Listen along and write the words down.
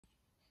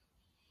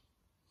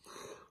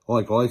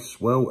Hi guys,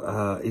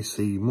 well it's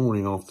the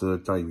morning after the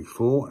day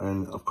before,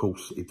 and of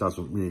course it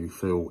doesn't really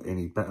feel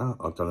any better.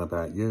 I don't know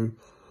about you.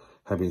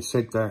 Having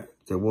said that,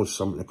 there was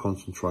something to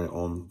concentrate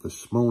on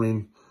this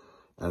morning,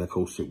 and of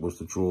course it was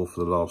the draw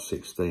for the last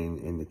 16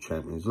 in the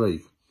Champions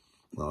League.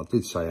 Now I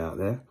did say out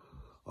there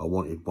I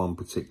wanted one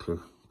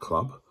particular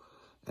club,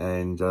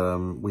 and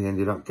we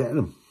ended up getting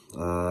them.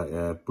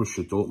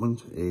 Borussia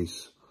Dortmund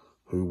is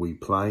who we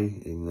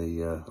play in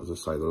the, as I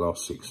say, the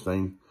last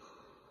 16.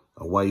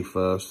 Away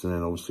first, and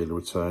then obviously the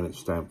return at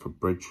Stamford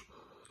Bridge.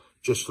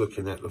 Just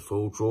looking at the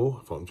full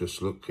draw, if I can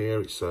just look here,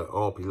 it's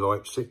RB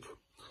Leipzig,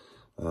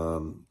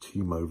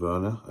 Timo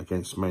Werner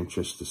against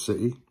Manchester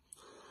City.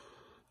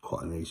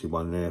 Quite an easy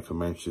one there for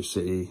Manchester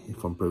City,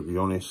 if I'm brutally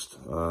honest.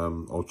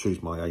 I'll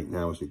choose my 8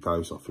 now as it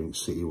goes. I think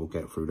City will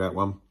get through that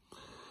one.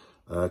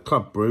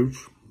 Club Brugge,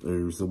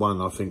 who's the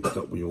one I think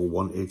that we all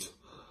wanted.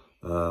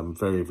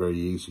 Very, very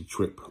easy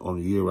trip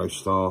on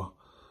Eurostar.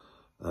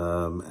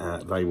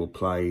 They will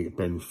play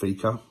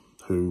Benfica,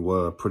 who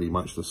were pretty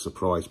much the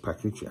surprise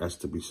package, it has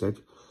to be said.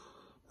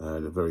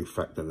 The very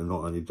fact that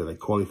not only do they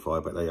qualify,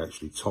 but they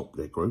actually top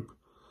their group,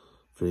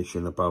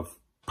 finishing above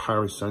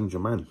Paris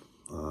Saint-Germain.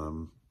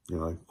 You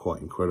know,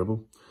 quite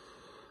incredible.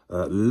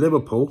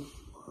 Liverpool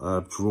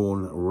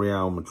drawn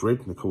Real Madrid,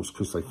 and of course,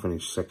 because they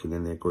finished second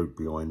in their group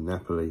behind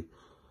Napoli,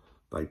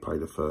 they play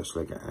the first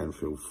leg at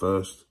Anfield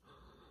first.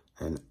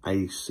 And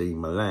AC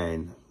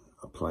Milan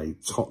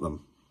played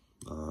Tottenham.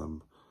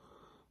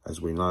 As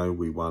we know,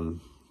 we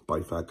won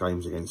both our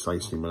games against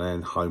AC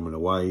Milan, home and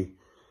away.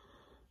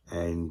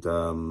 And,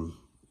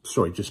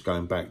 sorry, just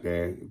going back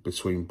there,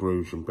 between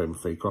Bruges and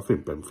Benfica, I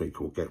think Benfica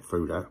will get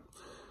through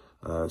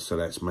that. So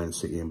that's Man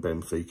City and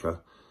Benfica.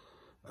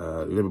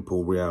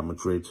 Liverpool, Real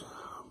Madrid,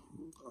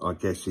 I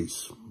guess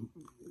it's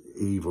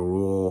either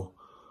or,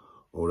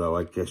 although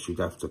I guess you'd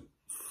have to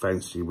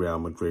fancy Real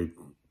Madrid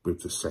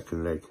with the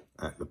second leg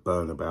at the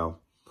Bernabeu.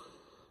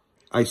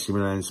 AC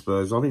Milan,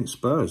 Spurs. I think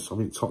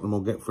Tottenham will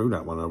get through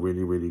that one. I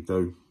really, really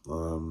do.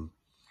 And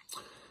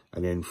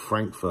then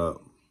Frankfurt,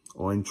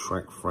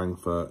 Eintracht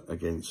Frankfurt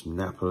against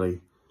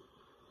Napoli.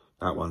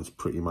 That one's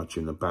pretty much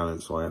in the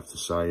balance, I have to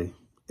say.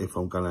 If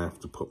I'm going to have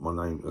to put my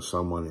name to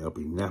someone, it'll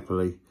be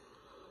Napoli.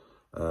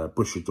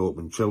 Borussia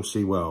Dortmund,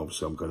 Chelsea. Well,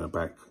 obviously I'm going to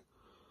back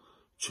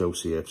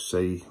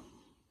chelseafc.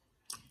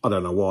 I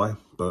don't know why,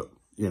 but,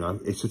 you know,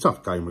 it's a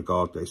tough game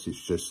regardless.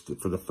 It's just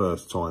for the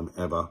first time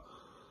ever,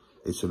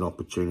 it's an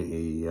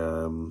opportunity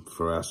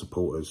for our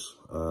supporters,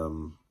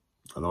 and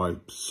I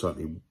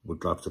certainly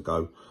would love to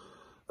go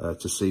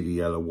to see the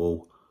Yellow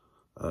Wall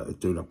at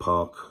Iduna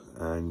Park,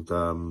 and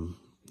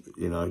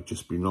you know,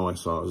 just be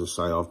nice. As I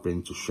say, I've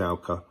been to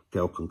Schalke,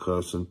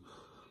 Gelsenkirchen,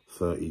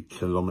 30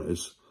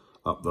 kilometres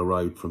up the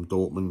road from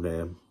Dortmund.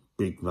 They're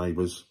big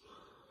neighbours,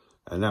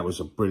 and that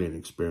was a brilliant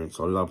experience.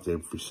 I loved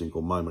every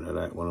single moment of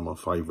that. One of my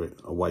favourite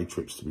away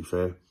trips, to be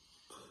fair.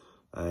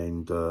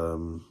 And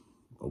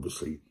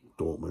obviously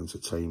Dortmund's a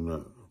team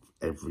that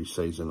every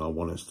season I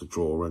want us to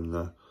draw,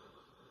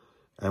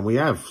 and we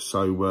have.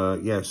 So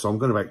yeah, so I'm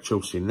going to back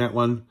Chelsea in that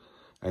one,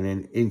 and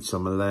then Inter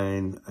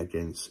Milan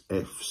against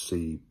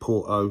FC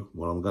Porto.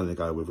 Well, I'm going to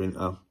go with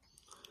Inter,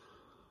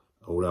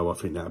 although I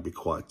think that would be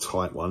quite a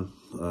tight one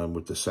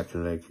with the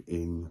second leg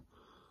in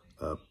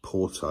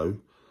Porto.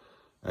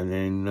 And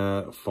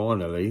then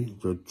finally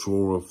the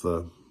draw of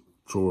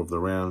the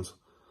round,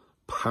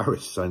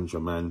 Paris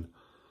Saint-Germain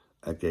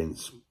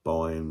against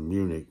Bayern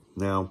Munich.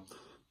 Now,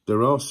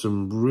 there are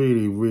some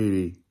really,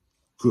 really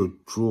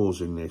good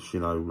draws in this, you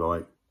know,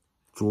 like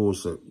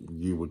draws that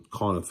you would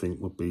kind of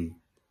think would be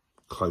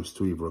close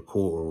to either a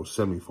quarter or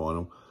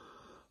semi-final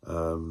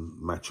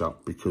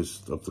match-up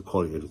because of the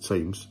quality of the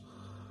teams.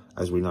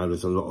 As we know,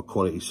 there's a lot of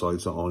quality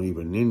sides that aren't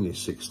even in this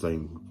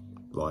 16,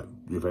 like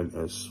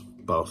Juventus,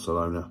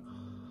 Barcelona,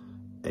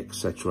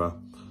 etc.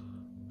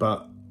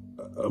 But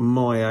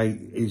my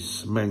 8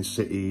 is Man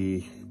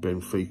City,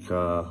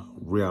 Benfica,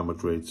 Real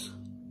Madrid,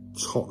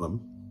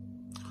 Tottenham,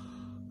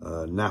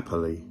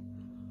 Napoli,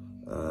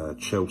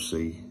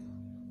 Chelsea,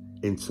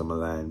 Inter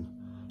Milan,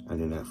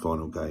 and in that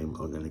final game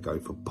I'm going to go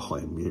for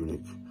Bayern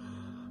Munich.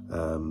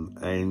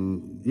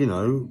 And you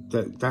know,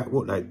 that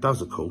what that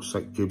does, of course,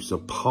 that gives a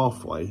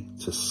pathway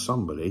to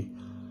somebody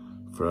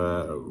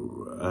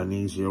for an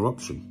easier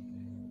option.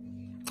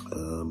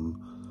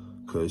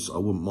 Because I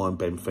wouldn't mind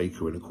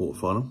Benfica in a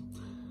quarterfinal.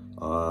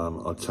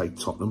 I'd take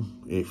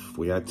Tottenham if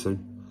we had to.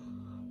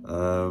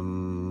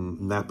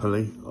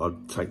 Napoli,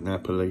 I'd take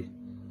Napoli.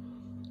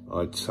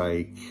 I'd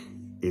take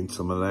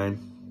Inter Milan.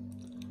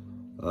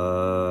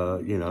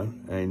 You know,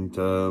 and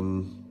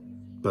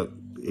but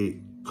it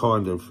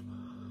kind of,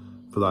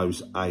 for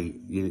those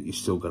 8, you're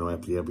still going to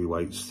have the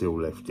heavyweights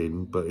still left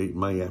in, but it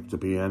may have to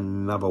be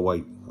another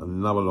wait,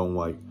 another long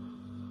wait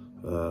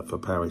for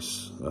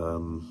Paris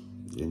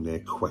in their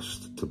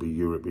quest to be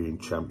European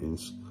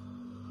champions.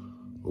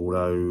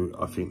 Although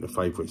I think the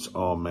favourites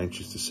are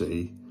Manchester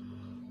City.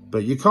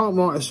 But you can't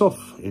write us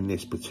off in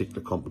this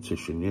particular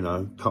competition, you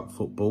know. Cup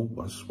football,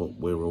 that's what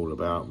we're all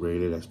about,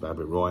 really. Let's have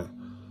it right.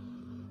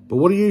 But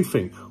what do you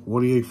think?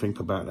 What do you think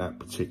about that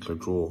particular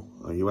draw?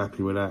 Are you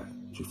happy with that?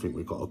 Do you think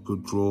we got a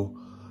good draw?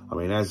 I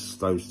mean, as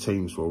those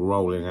teams were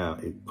rolling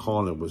out, it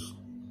kind of was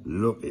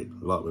looking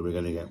like we were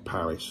going to get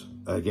Paris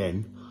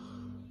again.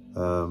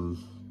 But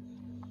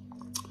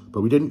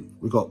we didn't.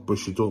 We got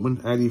Borussia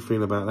Dortmund. How do you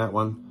feel about that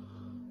one?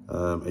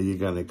 Are you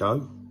going to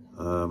go?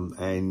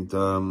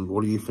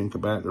 What do you think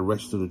about the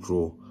rest of the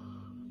draw?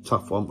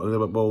 Tough one for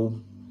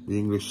Liverpool, the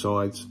English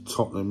sides,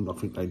 Tottenham. I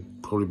think they'd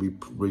probably be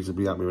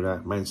reasonably happy with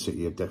that. Man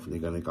City are definitely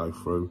going to go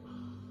through.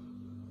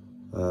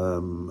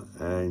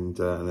 And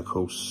of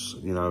course,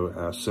 you know,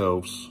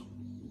 ourselves,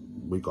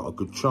 we got a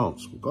good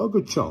chance. We've got a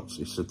good chance.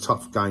 It's a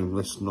tough game.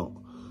 Let's not,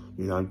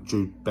 you know,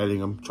 Jude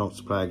Bellingham, chance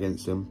to play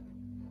against him.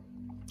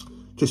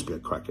 Just be a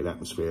cracking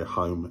atmosphere,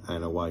 home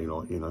and away,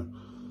 like, you know.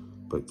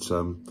 But,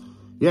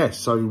 yeah,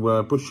 so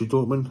Borussia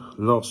Dortmund,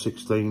 last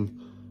 16,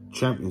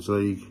 Champions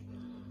League,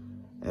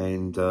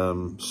 and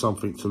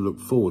something to look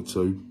forward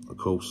to, of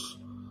course,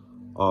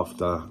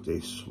 after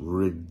this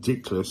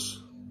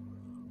ridiculous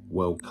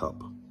World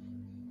Cup.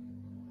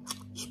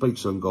 Speak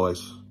soon,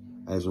 guys.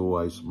 As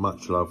always,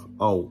 much love.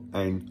 Oh,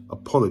 and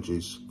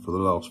apologies for the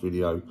last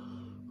video,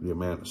 with the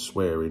amount of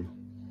swearing.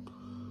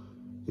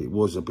 It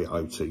was a bit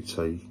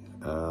OTT.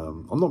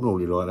 I'm not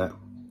normally like that,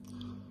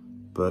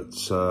 but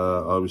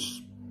I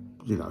was,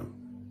 you know,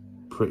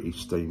 pretty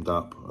steamed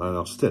up, and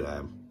I still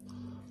am.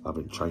 I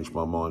haven't changed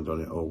my mind on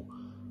it all.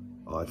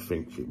 I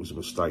think it was a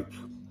mistake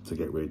to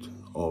get rid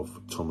of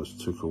Thomas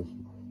Tuchel.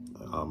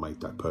 I made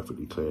that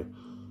perfectly clear.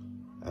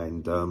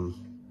 And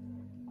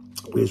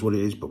here's what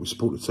it is, but we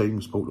support the team,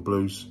 we support the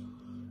Blues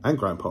and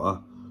Graham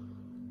Potter,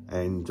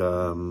 and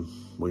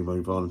we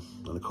move on.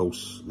 And of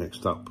course,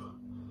 next up,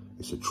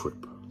 it's a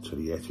trip to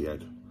the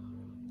Etihad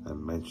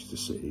and Manchester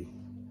City.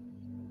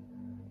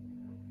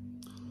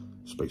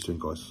 Speak soon,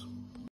 guys.